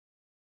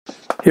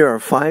Here are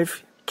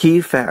 5 key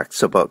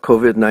facts about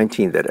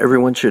COVID-19 that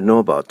everyone should know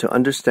about to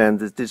understand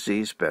the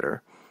disease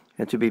better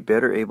and to be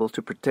better able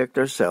to protect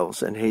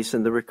ourselves and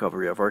hasten the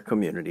recovery of our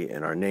community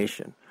and our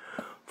nation.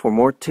 For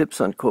more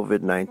tips on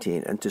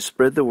COVID-19 and to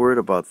spread the word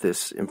about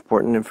this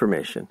important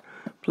information,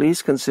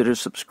 please consider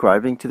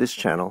subscribing to this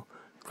channel,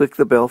 click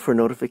the bell for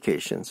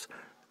notifications,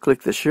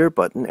 click the share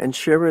button, and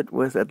share it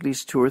with at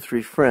least 2 or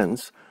 3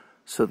 friends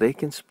so they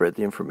can spread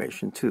the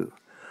information too.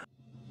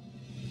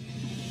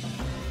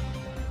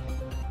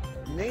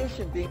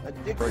 Nation being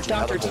addicted.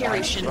 Dr. Terry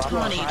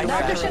Shintani,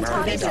 Director of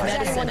Preventive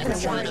Medicine and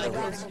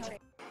Preventive.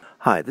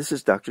 Hi, this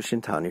is Dr.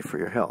 Shintani for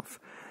your health.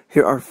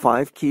 Here are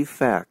 5 key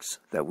facts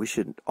that we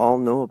should all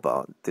know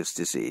about this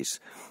disease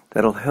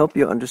that'll help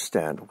you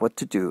understand what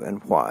to do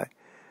and why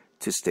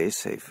to stay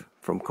safe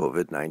from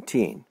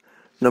COVID-19.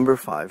 Number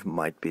 5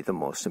 might be the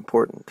most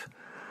important.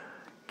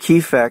 Key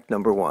fact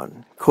number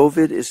 1,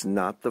 COVID is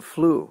not the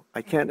flu.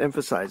 I can't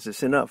emphasize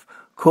this enough.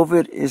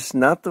 COVID is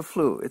not the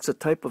flu. It's a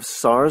type of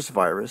SARS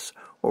virus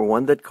or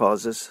one that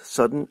causes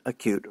sudden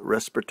acute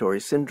respiratory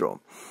syndrome.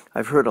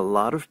 I've heard a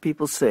lot of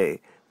people say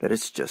that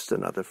it's just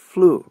another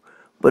flu,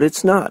 but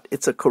it's not.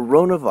 It's a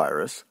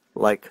coronavirus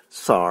like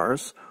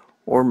SARS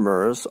or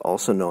MERS,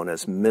 also known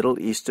as Middle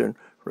Eastern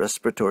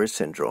Respiratory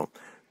Syndrome,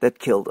 that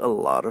killed a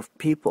lot of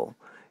people.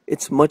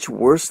 It's much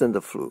worse than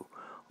the flu.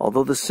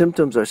 Although the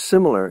symptoms are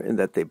similar in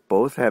that they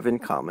both have in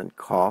common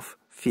cough,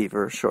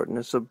 fever,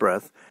 shortness of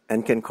breath,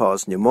 and can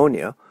cause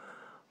pneumonia,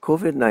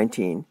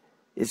 COVID-19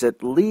 is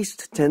at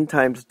least 10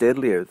 times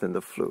deadlier than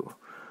the flu.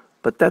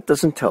 But that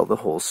doesn't tell the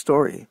whole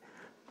story.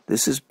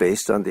 This is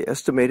based on the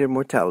estimated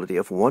mortality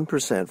of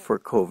 1% for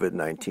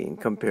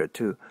COVID-19 compared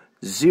to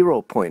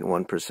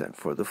 0.1%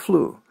 for the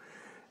flu.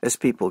 As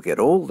people get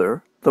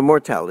older, the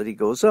mortality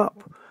goes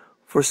up.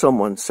 For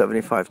someone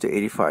 75 to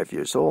 85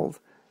 years old,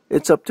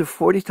 it's up to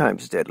 40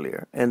 times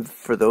deadlier, and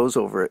for those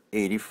over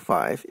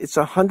 85, it's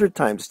 100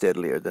 times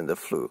deadlier than the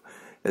flu,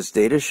 as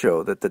data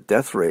show that the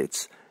death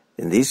rates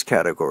in these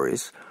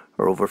categories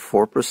are over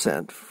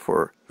 4%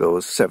 for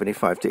those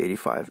 75 to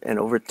 85, and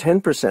over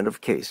 10%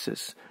 of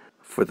cases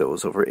for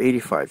those over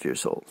 85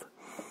 years old.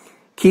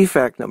 Key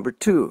fact number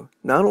 2,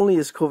 not only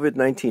is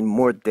COVID-19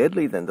 more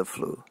deadly than the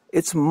flu,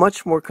 it's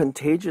much more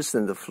contagious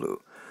than the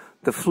flu.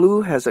 The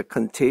flu has a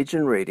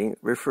contagion rating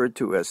referred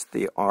to as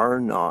the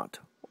R0,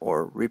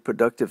 or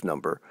reproductive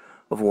number,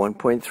 of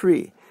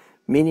 1.3,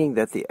 meaning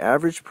that the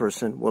average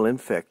person will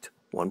infect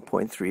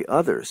 1.3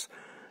 others,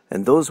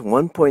 and those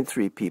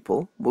 1.3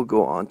 people will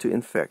go on to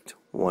infect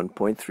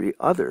 1.3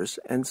 others,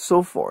 and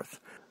so forth.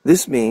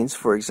 This means,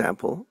 for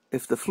example,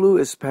 if the flu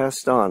is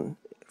passed on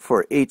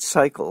for 8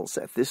 cycles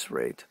at this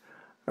rate,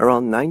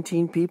 around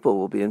 19 people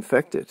will be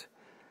infected,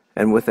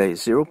 and with a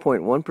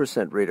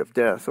 0.1% rate of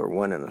death, or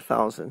 1 in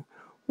 1,000,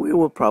 we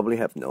will probably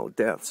have no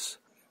deaths.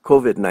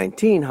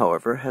 COVID-19,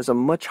 however, has a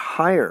much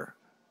higher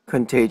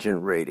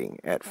contagion rating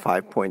at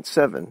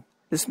 5.7.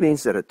 This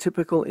means that a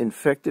typical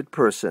infected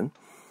person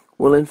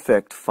will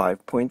infect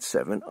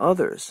 5.7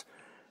 others,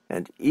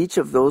 and each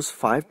of those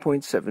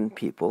 5.7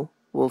 people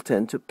will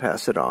tend to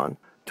pass it on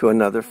to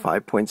another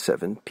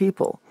 5.7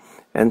 people,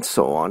 and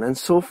so on and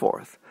so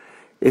forth.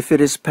 If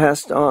it is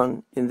passed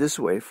on in this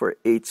way for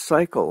 8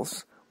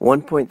 cycles,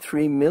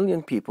 1.3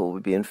 million people will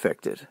be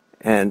infected,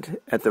 and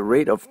at the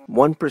rate of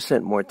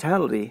 1%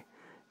 mortality,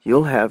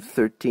 you'll have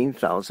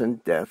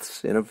 13,000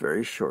 deaths in a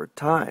very short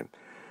time.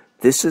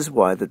 This is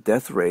why the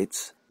death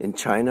rates in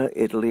China,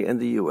 Italy, and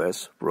the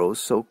US rose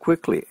so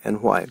quickly,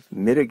 and why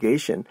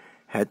mitigation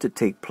had to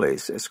take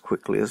place as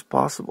quickly as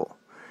possible.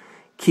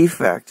 Key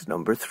fact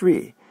number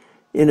 3.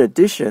 In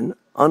addition,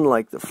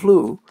 unlike the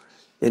flu,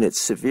 in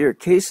its severe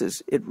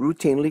cases, it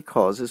routinely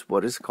causes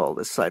what is called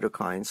a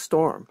cytokine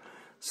storm.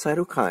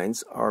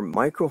 Cytokines are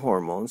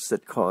microhormones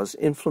that cause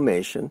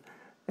inflammation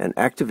and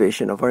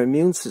activation of our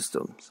immune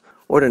systems.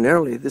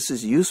 Ordinarily, this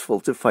is useful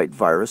to fight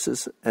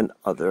viruses and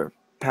other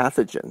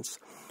pathogens,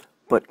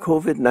 but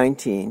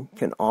COVID-19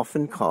 can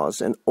often cause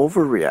an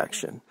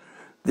overreaction.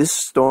 This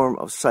storm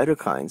of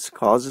cytokines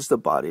causes the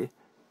body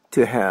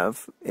to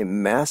have a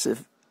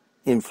massive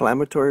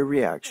inflammatory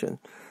reaction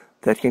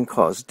that can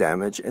cause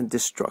damage and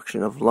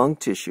destruction of lung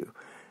tissue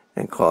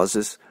and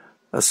causes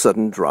a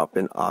sudden drop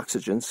in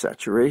oxygen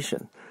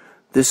saturation.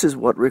 This is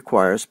what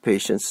requires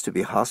patients to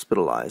be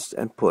hospitalized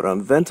and put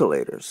on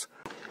ventilators.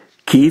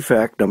 Key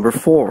fact number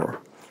 4.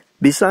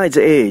 Besides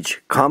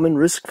age, common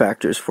risk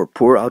factors for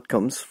poor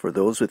outcomes for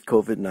those with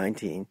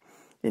COVID-19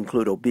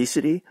 include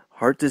obesity,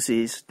 heart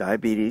disease,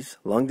 diabetes,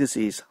 lung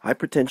disease,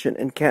 hypertension,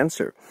 and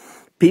cancer.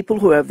 People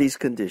who have these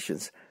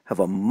conditions have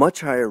a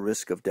much higher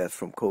risk of death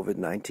from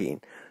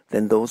COVID-19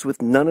 than those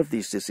with none of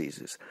these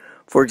diseases.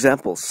 For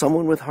example,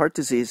 someone with heart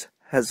disease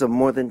has a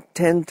more than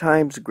 10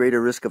 times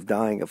greater risk of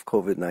dying of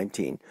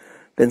COVID-19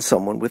 than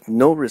someone with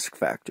no risk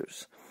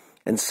factors.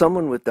 And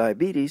someone with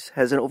diabetes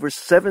has an over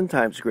 7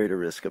 times greater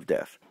risk of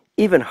death.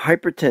 Even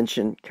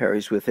hypertension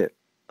carries with it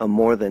a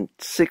more than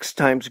 6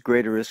 times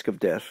greater risk of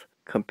death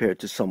compared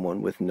to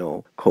someone with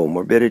no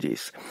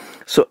comorbidities.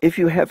 So if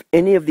you have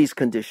any of these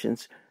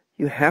conditions,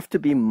 you have to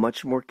be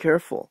much more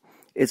careful.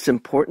 It's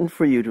important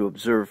for you to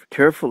observe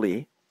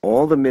carefully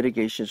all the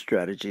mitigation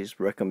strategies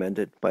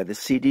recommended by the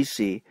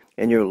CDC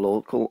and your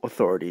local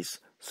authorities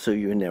so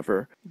you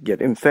never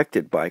get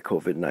infected by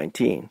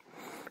COVID-19.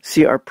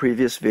 See our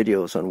previous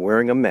videos on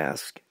wearing a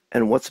mask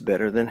and what's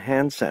better than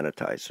hand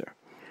sanitizer.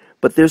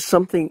 But there's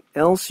something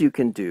else you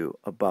can do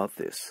about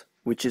this,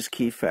 which is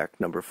key fact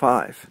number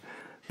 5.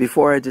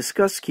 Before I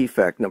discuss key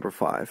fact number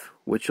 5,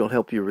 which will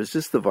help you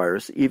resist the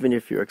virus even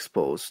if you're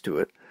exposed to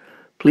it,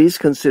 please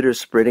consider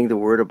spreading the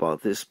word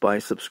about this by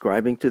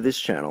subscribing to this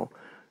channel,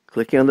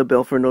 clicking on the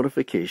bell for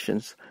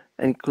notifications,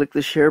 and click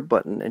the share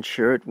button and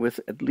share it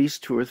with at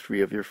least 2 or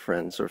 3 of your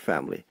friends or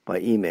family by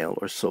email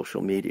or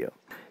social media.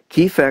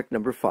 Key fact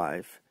number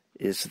 5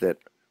 is that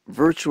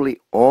virtually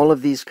all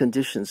of these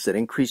conditions that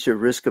increase your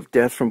risk of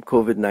death from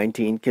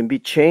COVID-19 can be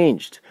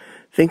changed.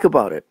 Think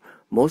about it.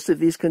 Most of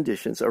these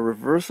conditions are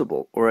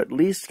reversible or at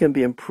least can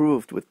be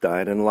improved with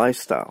diet and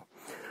lifestyle.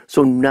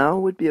 So now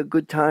would be a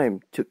good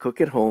time to cook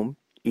at home,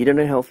 eat in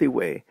a healthy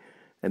way,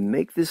 and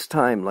make this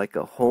time like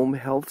a home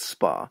health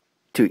spa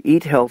to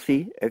eat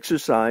healthy,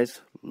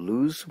 exercise,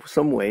 lose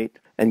some weight,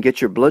 and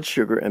get your blood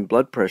sugar and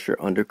blood pressure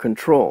under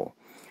control.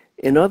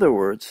 In other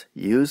words,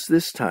 use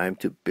this time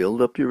to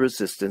build up your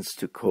resistance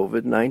to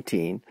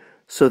COVID-19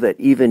 so that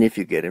even if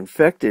you get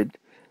infected,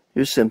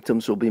 your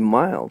symptoms will be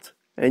mild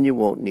and you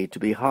won't need to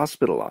be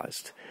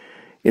hospitalized.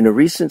 In a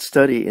recent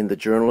study in the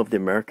Journal of the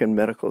American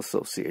Medical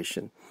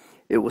Association,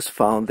 it was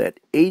found that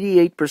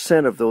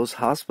 88% of those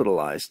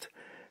hospitalized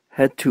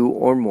had 2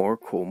 or more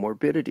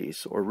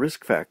comorbidities or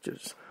risk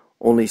factors.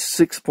 Only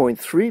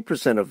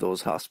 6.3% of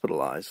those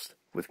hospitalized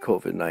with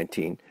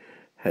COVID-19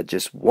 had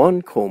just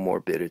 1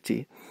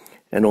 comorbidity,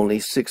 and only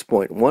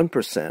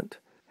 6.1%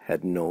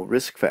 had no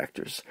risk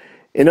factors.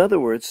 In other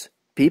words,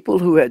 people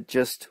who had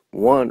just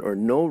 1 or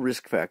no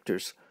risk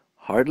factors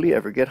hardly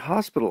ever get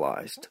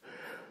hospitalized.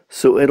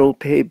 So it'll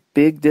pay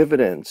big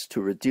dividends to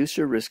reduce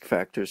your risk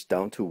factors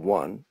down to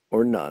 1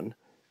 or none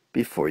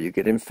before you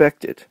get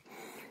infected.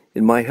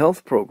 In my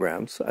health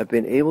programs, I've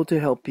been able to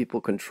help people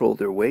control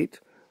their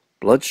weight,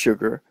 blood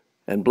sugar,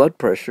 and blood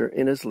pressure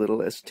in as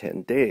little as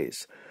 10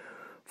 days.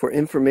 For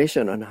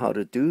information on how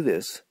to do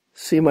this,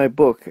 see my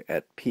book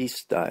at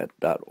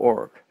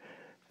peacediet.org.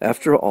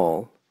 After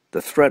all,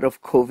 the threat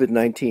of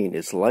COVID-19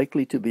 is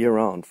likely to be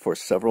around for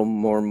several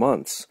more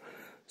months,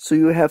 so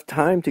you have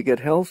time to get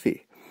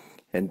healthy.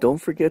 And don't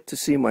forget to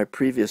see my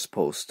previous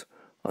post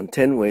on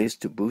 10 ways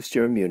to boost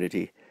your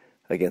immunity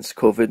against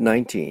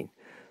COVID-19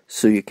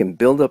 so you can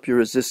build up your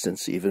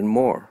resistance even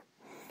more.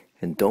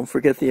 And don't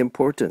forget the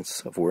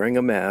importance of wearing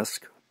a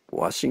mask,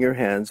 washing your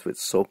hands with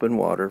soap and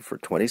water for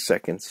 20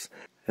 seconds,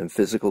 and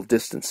physical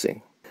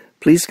distancing.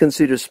 Please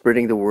consider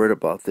spreading the word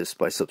about this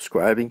by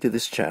subscribing to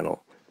this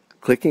channel,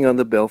 clicking on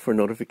the bell for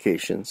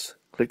notifications,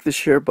 click the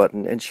share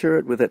button, and share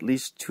it with at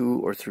least 2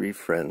 or 3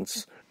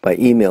 friends by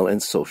email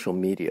and social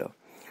media.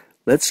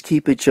 Let's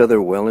keep each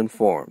other well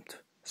informed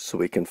so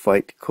we can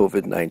fight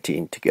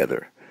COVID-19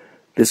 together.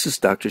 This is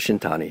Dr.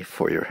 Shintani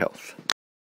for your health.